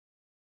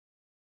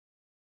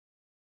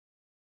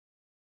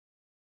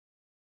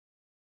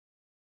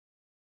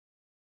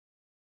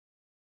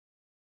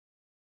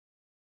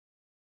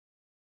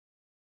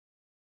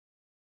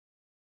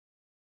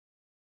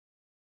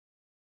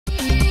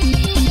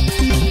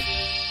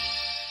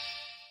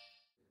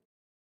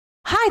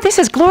this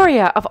is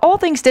Gloria of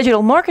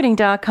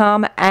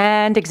allthingsdigitalmarketing.com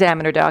and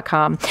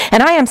examiner.com,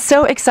 and I am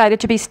so excited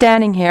to be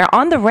standing here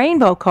on the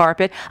rainbow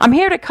carpet. I'm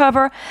here to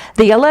cover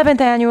the 11th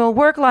annual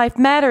Work Life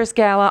Matters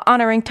Gala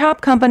honoring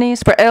top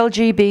companies for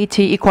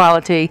LGBT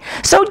equality.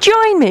 So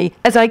join me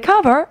as I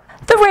cover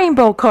the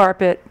rainbow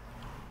carpet.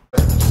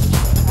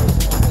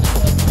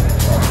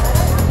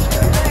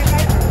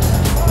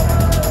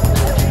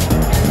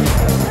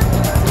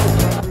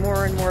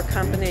 More and more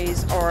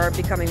companies are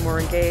becoming more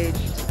engaged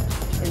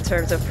in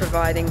terms of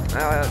providing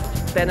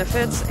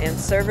benefits and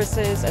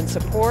services and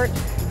support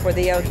for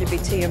the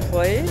LGBT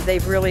employees.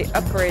 They've really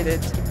upgraded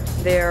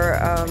their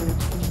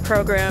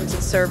programs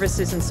and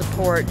services and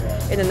support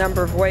in a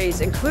number of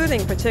ways,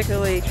 including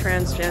particularly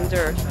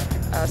transgender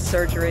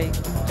surgery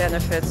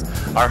benefits.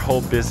 Our whole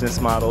business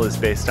model is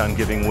based on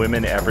giving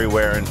women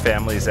everywhere and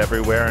families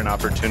everywhere an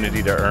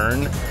opportunity to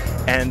earn.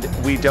 And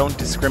we don't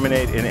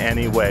discriminate in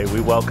any way. We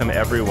welcome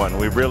everyone.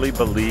 We really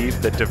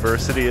believe that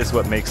diversity is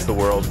what makes the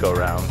world go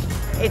round.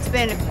 It's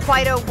been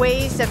quite a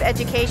ways of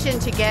education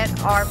to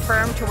get our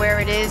firm to where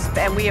it is,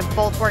 and we have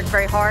both worked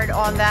very hard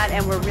on that,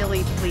 and we're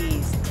really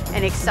pleased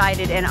and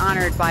excited and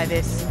honored by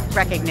this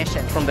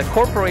recognition. From the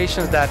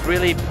corporations that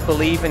really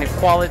believe in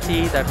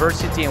equality,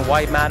 diversity, and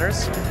why it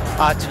matters,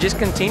 to just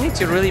continue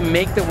to really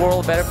make the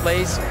world a better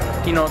place.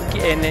 You know,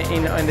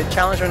 and the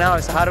challenge right now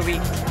is how do we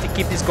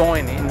keep this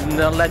going and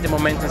not let the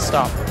momentum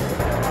stop.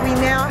 We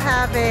now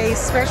have a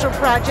special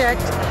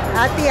project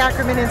at the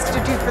Ackerman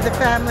Institute for the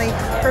Family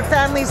for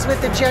families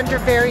with a gender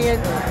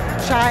variant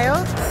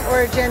child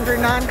or a gender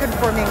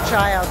non-conforming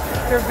child.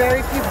 There are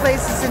very few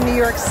places in New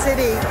York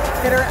City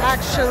that are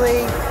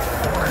actually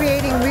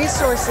creating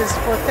resources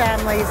for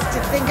families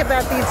to think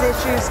about these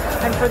issues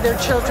and for their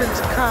children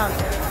to come.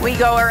 We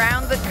go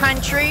around the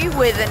country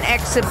with an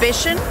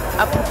exhibition,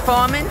 a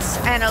performance,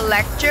 and a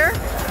lecture,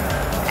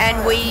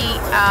 and we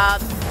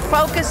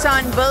focus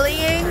on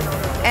bullying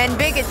and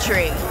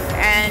bigotry.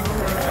 And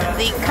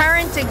the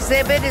current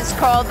exhibit is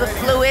called The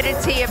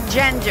Fluidity of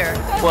Gender.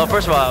 Well,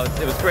 first of all,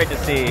 it was great to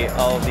see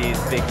all of these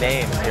big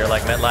names here,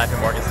 like MetLife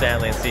and Morgan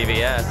Stanley and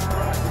CVS,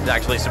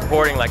 actually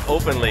supporting, like,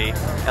 openly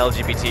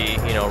LGBT,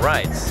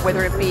 rights.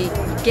 Whether it be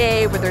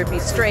gay, whether it be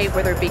straight,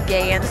 whether it be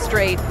gay and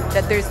straight,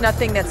 that there's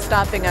nothing that's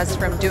stopping us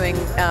from doing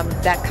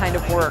that kind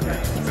of work.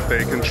 That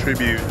they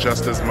contribute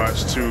just as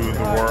much to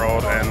the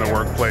world and the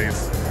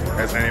workplace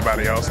as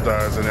anybody else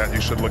does, and that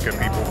you should look at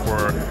people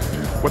for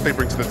what they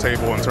bring to the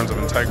table in terms of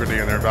integrity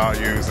and their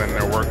values and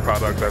their work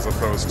product, as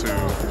opposed to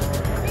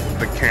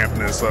the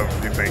campness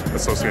of, you think,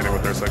 associated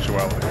with their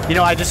sexuality.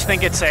 I just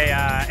think it's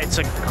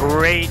a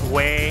great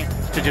way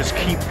to just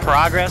keep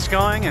progress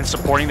going and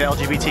supporting the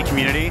LGBT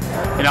community.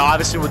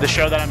 Obviously with the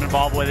show that I'm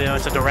involved with,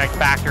 it's a direct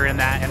factor in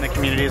that, in the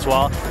community as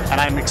well.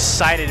 And I'm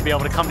excited to be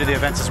able to come to the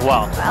events as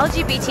well.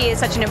 LGBT is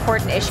such an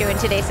important issue in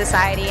today's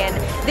society, and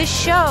this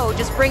show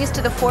just brings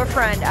to the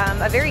forefront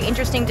a very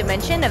interesting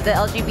dimension of the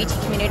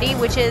LGBT community,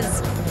 which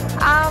is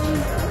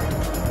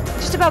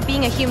just about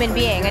being a human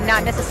being, and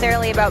not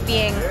necessarily about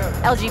being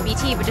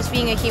LGBT, but just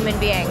being a human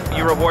being.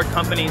 You reward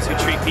companies who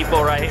treat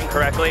people right and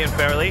correctly and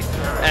fairly,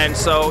 and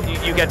so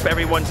you get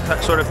everyone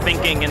sort of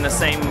thinking in the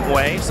same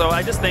way. So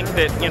I just think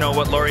that,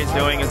 what Lori's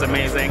doing is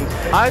amazing.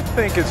 I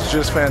think it's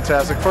just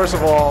fantastic. First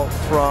of all,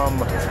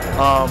 from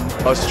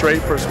a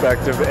straight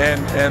perspective,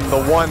 and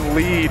the one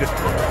lead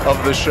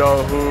of the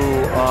show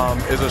who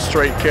is a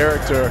straight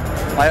character,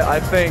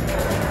 I think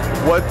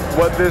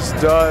what this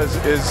does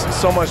is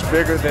so much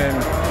bigger than,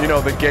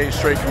 the gay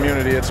straight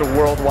community. It's a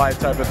worldwide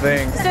type of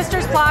thing.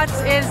 Sisters Plots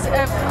is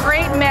a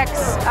great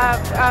mix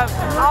of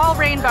all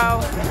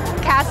rainbow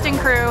cast and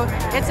crew.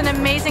 It's an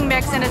amazing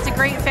mix, and it's a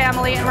great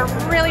family, and we're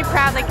really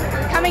proud. Like,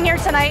 coming here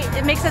tonight,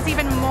 it makes us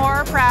even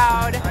more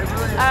proud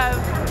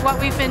of what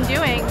we've been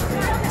doing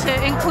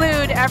to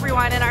include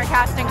everyone in our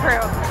cast and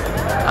crew.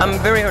 I'm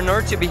very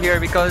honored to be here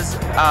because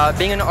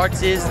being an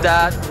artist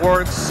that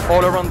works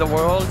all around the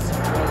world,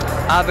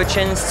 I have a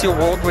chance to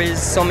work with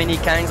so many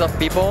kinds of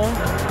people,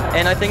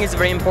 and I think it's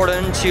very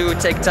important to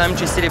take time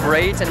to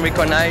celebrate and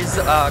recognize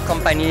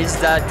companies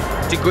that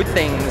do good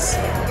things.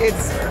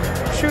 It's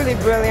truly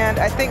brilliant.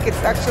 I think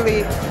it's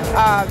actually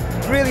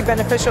really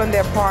beneficial on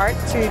their part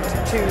to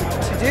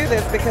do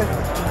this, because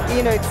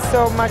it's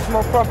so much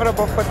more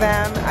profitable for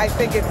them. I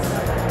think it's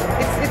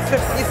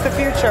the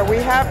future.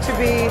 There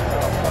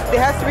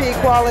has to be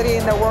equality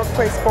in the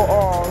workplace for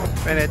all.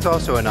 And it's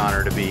also an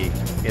honor to be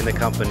in the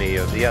company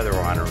of the other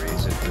honorees.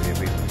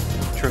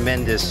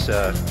 Tremendous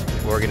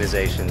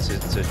organizations.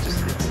 It's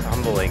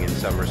humbling in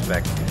some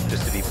respect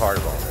just to be part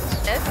of all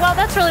this. Well,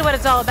 that's really what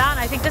it's all about. And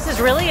I think this is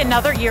really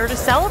another year to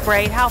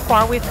celebrate how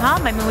far we've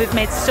come. I mean, we've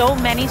made so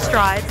many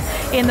strides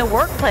in the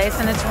workplace,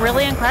 and it's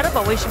really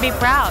incredible. We should be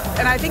proud.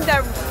 And I think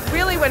that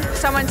really when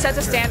someone sets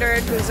a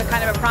standard, who's a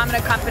kind of a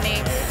prominent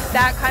company,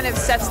 that kind of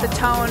sets the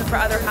tone for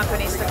other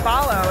companies to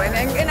follow, and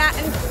in a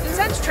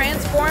sense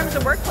transforms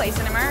the workplace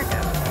in America.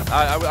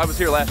 I was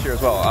here last year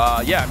as well.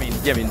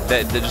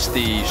 Just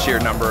the sheer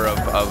number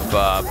of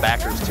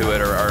backers to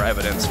it are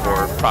evidence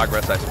for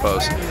progress, I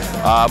suppose.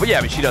 But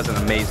yeah, she does an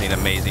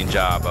amazing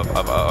job of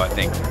I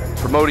think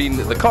promoting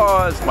the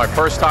cause. My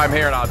first time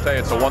here, and I'll tell you,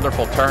 it's a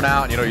wonderful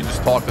turnout. You know, you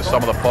just talk to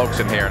some of the folks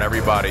in here and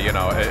everybody, you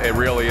know, it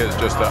really is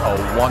just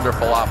a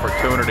wonderful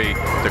opportunity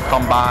to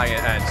come by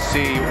and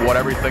see what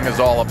everything is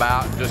all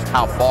about and just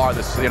how far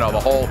this, you know, the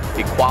whole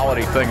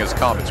equality thing has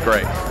come. It's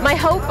great. My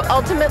hope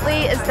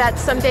ultimately is that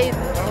someday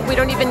we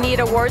don't even need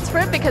awards for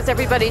it because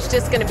everybody's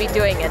just going to be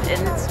doing it,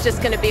 and it's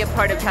just going to be a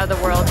part of how the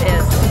world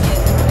is.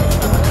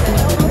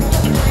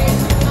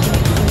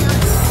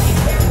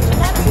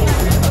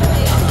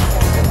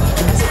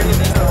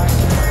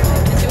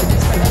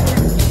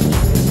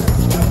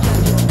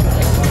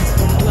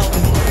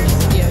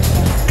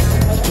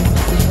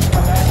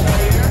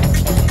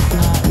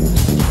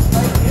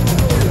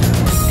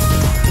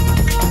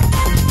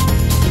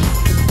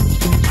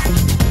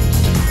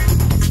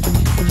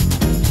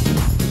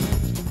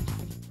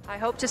 I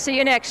hope to see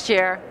you next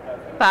year.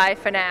 Bye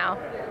for now.